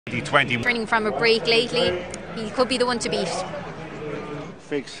2020. Turning from a break lately, he could be the one to beat.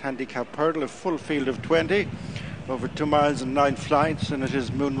 Fix Handicap hurdle, a full field of 20, over 2 miles and 9 flights, and it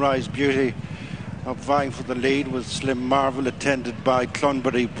is Moonrise Beauty up vying for the lead with Slim Marvel, attended by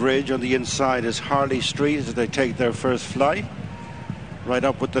Clonbury Bridge. On the inside is Harley Street as they take their first flight. Right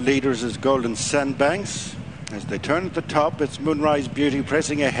up with the leaders is Golden Sandbanks. As they turn at the top, it's Moonrise Beauty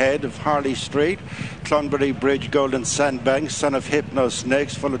pressing ahead of Harley Street, Clonbury Bridge, Golden Sandbanks, Son of Hypnos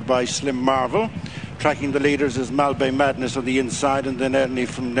next, followed by Slim Marvel. Tracking the leaders is Malbay Madness on the inside, and then Ernie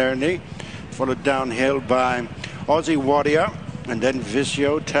from Nerney, followed downhill by Aussie Warrior, and then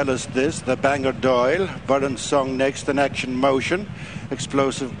Vischio, Tell Us This, The Banger Doyle, Burden Song next, and Action Motion,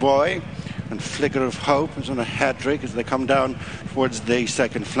 Explosive Boy, and Flicker of Hope is on a hat-trick as they come down towards the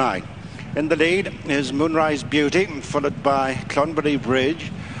second flight. In the lead is Moonrise Beauty, followed by Clonbury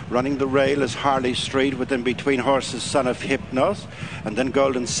Bridge. Running the rail is Harley Street, with in between horses Son of Hypnos, and then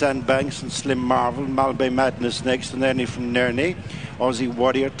Golden Sandbanks and Slim Marvel, Malbay Madness next, and Ernie from Nerney. Aussie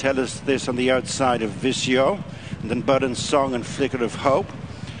Warrior, Tell Us This on the outside of Vischio, and then Burden Song and Flicker of Hope.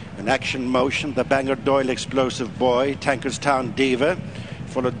 An Action Motion, The Banger Doyle, Explosive Boy, Tankerstown Diva,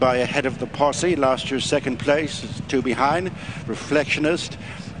 followed by Ahead of the Posse, last year's second place, is 2 behind, Reflectionist,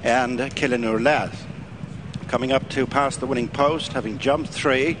 and Killing Her Lass. Coming up to past the winning post, having jumped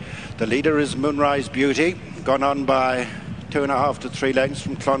 3, the leader is Moonrise Beauty, gone on by 2.5 to 3 lengths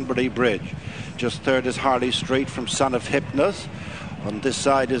from Clonbury Bridge. Just third is Harley Street from Son of Hypnos. On this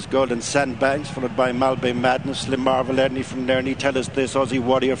side is Golden Sandbanks, followed by Malbay Madness, Slim Marvel, Ernie from Nerney, Tell Us This, Aussie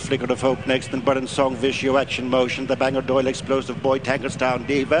Warrior, Flicker of Hope next, and Burden Song, Vischio, Action Motion, The Banger Doyle, Explosive Boy, Tankerstown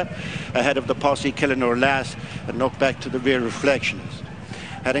Diva, Ahead of the Posse, Killing Her Lass, and knocked back to the rear Reflectionist.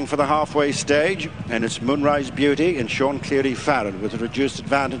 Heading for the halfway stage, and it's Moonrise Beauty and Sean Cleary Farrell with a reduced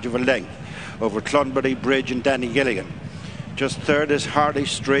advantage of a length over Clonbury Bridge and Danny Gilligan. Just third is Harley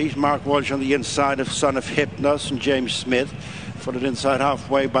Street, Mark Walsh on the inside of Son of Hypnos and James Smith, followed inside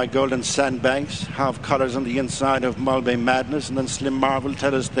halfway by Golden Sandbanks, half colours on the inside of Malbay Madness, and then Slim Marvel,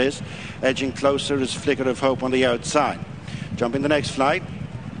 Tell Us This. Edging closer is Flicker of Hope on the outside. Jumping the next flight,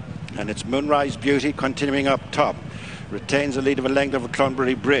 and it's Moonrise Beauty continuing up top. Retains a lead of a length over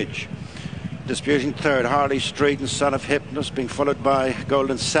Clonbury Bridge. Disputing third, Harley Street and Son of Hypnos, being followed by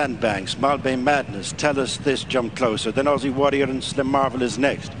Golden Sandbanks, Malbay Madness, Tell Us This jump closer. Then Aussie Warrior and Slim Marvel is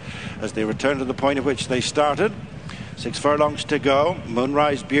next as they return to the point at which they started. 6 furlongs to go.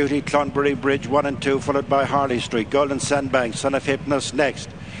 Moonrise Beauty, Clonbury Bridge 1 and 2, followed by Harley Street, Golden Sandbanks, Son of Hypnos next.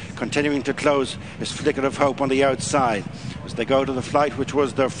 Continuing to close is Flicker of Hope on the outside. As they go to the flight, which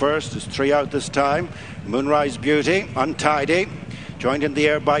was their first, is 3 out this time. Moonrise Beauty, Untidy, joined in the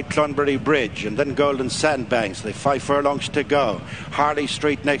air by Clonbury Bridge, and then Golden Sandbanks. They've 5 furlongs to go. Harley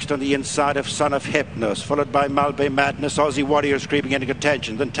Street next on the inside of Son of Hypnos, followed by Malbay Madness, Aussie Warriors creeping into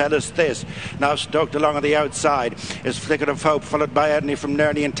contention. Then Tell Us This, now stoked along on the outside, is Flicker of Hope, followed by Ernie from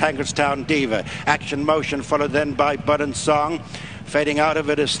Nerney and Tankerstown Diva. Action Motion, followed then by Burden Song. Fading out of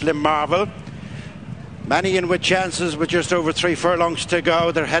it is Slim Marvel. Many in with chances with just over 3 furlongs to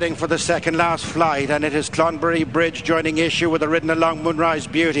go. They're heading for the second last flight, and it is Clonbury Bridge joining issue with a ridden along Moonrise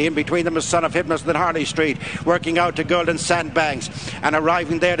Beauty. In between them is Son of Hypnos and Harley Street, working out to Golden Sandbanks, and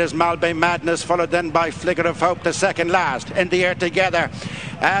arriving there is Malbay Madness, followed then by Flicker of Hope, the second last. In the air together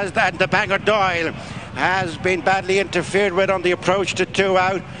as the Banger Doyle has been badly interfered with on the approach to 2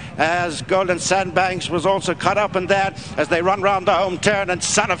 out, as Golden Sandbanks was also caught up in that as they run round the home turn, and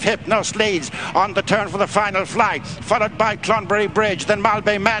Son of Hypnos leads on the turn for the final flight, followed by Clonbury Bridge, then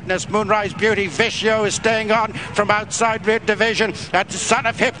Malbay Madness, Moonrise Beauty. Vischio is staying on from outside rear division, and Son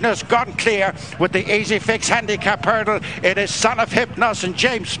of Hypnos gone clear with the Easyfix Handicap hurdle. It is Son of Hypnos and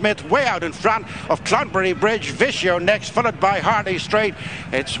James Smith way out in front of Clonbury Bridge. Vischio next, followed by Harley Street.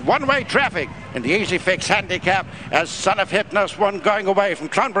 It's one-way traffic in the Easyfix Handicap as Son of Hypnos won going away from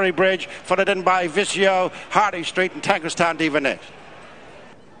Clonbury Bridge, followed in by Vischio, Harley Street and Tankerstown Diva next.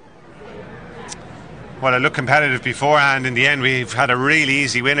 Well, it looked competitive beforehand. In the end, we've had a really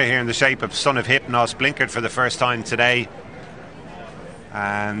easy winner here in the shape of Son of Hypnos. Blinkered for the first time today,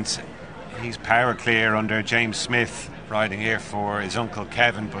 and he's power clear under James Smith riding here for his uncle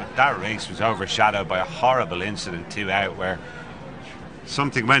Kevin. But that race was overshadowed by a horrible incident 2 out where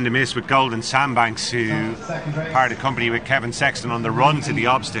something went amiss with Golden Sandbanks, who parted company with Kevin Sexton on the run to the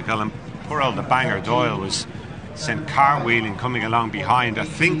obstacle, and poor old the Banger Doyle was sent cartwheeling coming along behind. I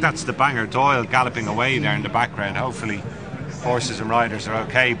think that's the Banger Doyle galloping away there in the background. Hopefully horses and riders are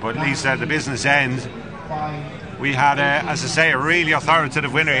okay, but at least at the business end We had, as I say, a really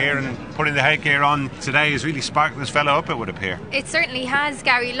authoritative winner here, and putting the headgear on today has really sparked this fellow up, it would appear. It certainly has,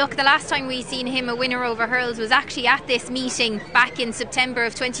 Gary. Look, the last time we seen him a winner over hurls was actually at this meeting back in September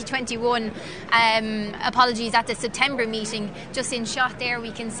of 2021. Apologies, at the September meeting. Just in shot there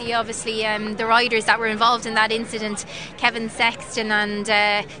we can see obviously the riders that were involved in that incident, Kevin Sexton and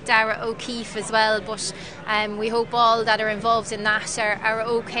Dara O'Keefe as well, but we hope all that are involved in that are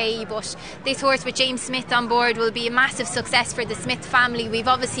okay. But this horse with James Smith on board will be a massive success for the Smith family. We've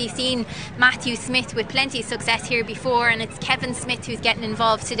obviously seen Matthew Smith with plenty of success here before, and it's Kevin Smith who's getting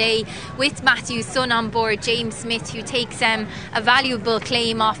involved today with Matthew's son on board, James Smith, who takes a valuable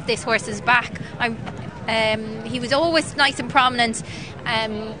claim off this horse's back. He was always nice and prominent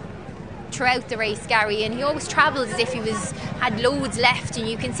throughout the race, Gary, and he always travelled as if he had loads left, and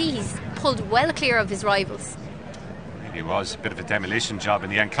you can see he's pulled well clear of his rivals. It was a bit of a demolition job in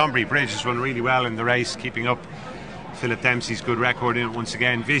the end. Clonbury Bridge has run really well in the race, keeping up Philip Dempsey's good record in it once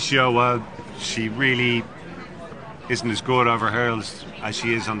again. Vischio, well, she really isn't as good over hurls as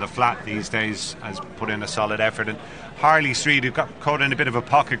she is on the flat these days, has put in a solid effort. And Harley Street, who got caught in a bit of a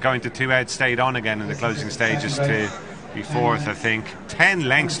pocket going to 2 out, stayed on again in the closing stages to be fourth, I think. 10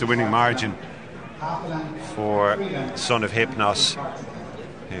 lengths to winning margin for son of Hypnos,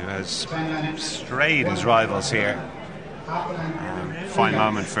 who has strayed his rivals here. Fine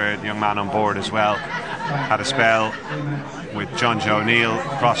moment for the young man on board as well. Had a spell with John Joe O'Neill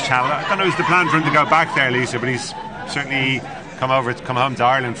across channel. I don't know if the plan for him to go back there, Lisa, but he's certainly come home to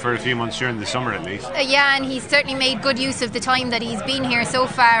Ireland for a few months during the summer at least. Yeah, and he's certainly made good use of the time that he's been here so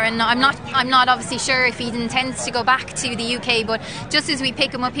far, and I'm not obviously sure if he intends to go back to the UK, but just as we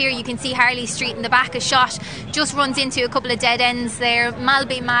pick him up here you can see Harley Street in the back, a shot just runs into a couple of dead ends there.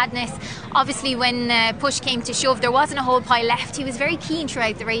 Malbay Madness, obviously when push came to shove there wasn't a whole pile left. He was very keen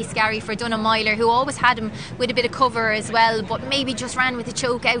throughout the race, Gary, for Dunham Myler, who always had him with a bit of cover as well, but maybe just ran with the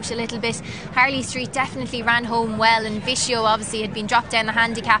choke out a little bit. Harley Street definitely ran home well, and Vischio obviously had been dropped down the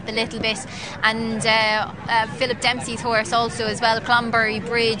handicap a little bit, and Philip Dempsey's horse also as well, Clonbury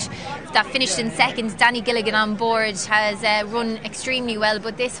Bridge, that finished in second. Danny Gilligan on board has run extremely well,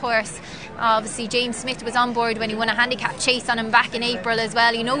 but this horse, obviously James Smith was on board when he won a handicap chase on him back in April as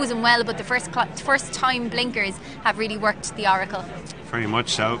well. He knows him well, but the first time blinkers have really worked the oracle. Very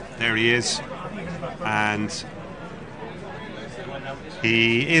much so. There he is, and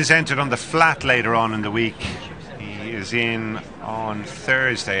he is entered on the flat later on in the week. He is in on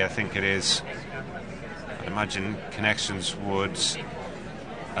Thursday, I think it is. I'd imagine Connections would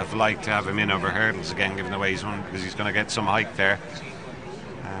have liked to have him in over hurdles again, given the way he's run, because he's going to get some height there.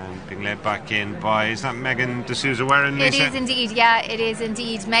 And being led back in by, is that Megan D'Souza Warren? It is indeed, yeah, it is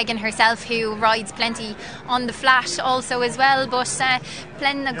indeed Megan herself, who rides plenty on the flat also as well, but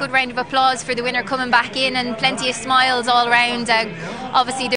a good round of applause for the winner coming back in, and plenty of smiles all round. Obviously